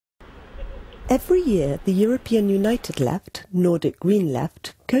Every year, the European United Left, Nordic Green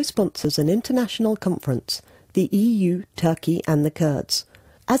Left, co-sponsors an international conference, the EU, Turkey and the Kurds.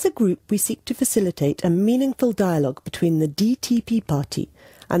 As a group, we seek to facilitate a meaningful dialogue between the DTP party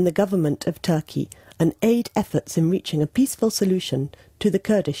and the government of Turkey and aid efforts in reaching a peaceful solution to the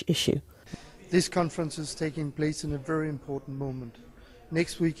Kurdish issue. This conference is taking place in a very important moment.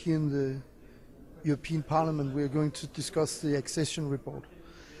 Next week here in the European Parliament we are going to discuss the accession report.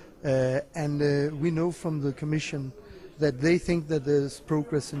 We know from the Commission that they think that there's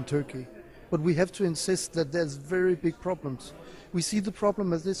progress in Turkey. But we have to insist that there's very big problems. We see the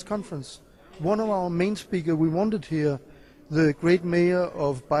problem at this conference. One of our main speakers we wanted here, the great mayor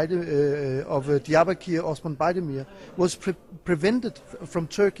of Diyarbakir, Osman Baydemir, was prevented from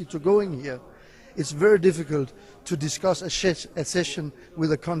Turkey to going here. It's very difficult to discuss accession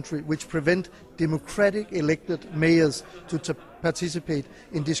with a country which prevent democratic elected mayors to participate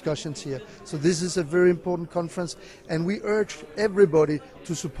in discussions here. So this is a very important conference and we urge everybody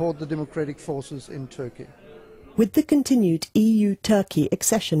to support the democratic forces in Turkey. With the continued EU-Turkey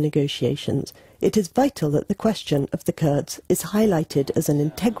accession negotiations, it is vital that the question of the Kurds is highlighted as an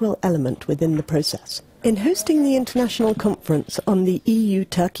integral element within the process. In hosting the international conference on the EU,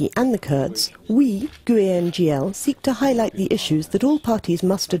 Turkey and the Kurds, we, GUE NGL, seek to highlight the issues that all parties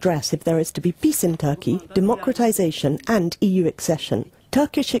must address if there is to be peace in Turkey, democratization and EU accession.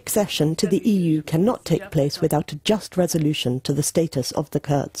 Turkish accession to the EU cannot take place without a just resolution to the status of the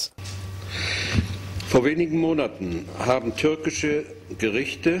Kurds. Vor wenigen Monaten haben türkische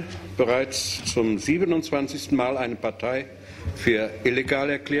Gerichte bereits zum 27. Mal eine Partei für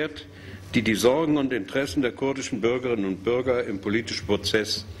illegal erklärt, die die Sorgen und Interessen der kurdischen Bürgerinnen und Bürger im politischen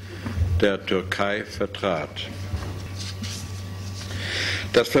Prozess der Türkei vertrat.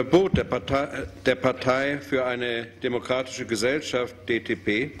 Das Verbot der Partei für eine demokratische Gesellschaft,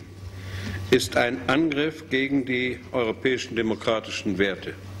 DTP, ist ein Angriff gegen die europäischen demokratischen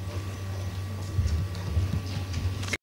Werte.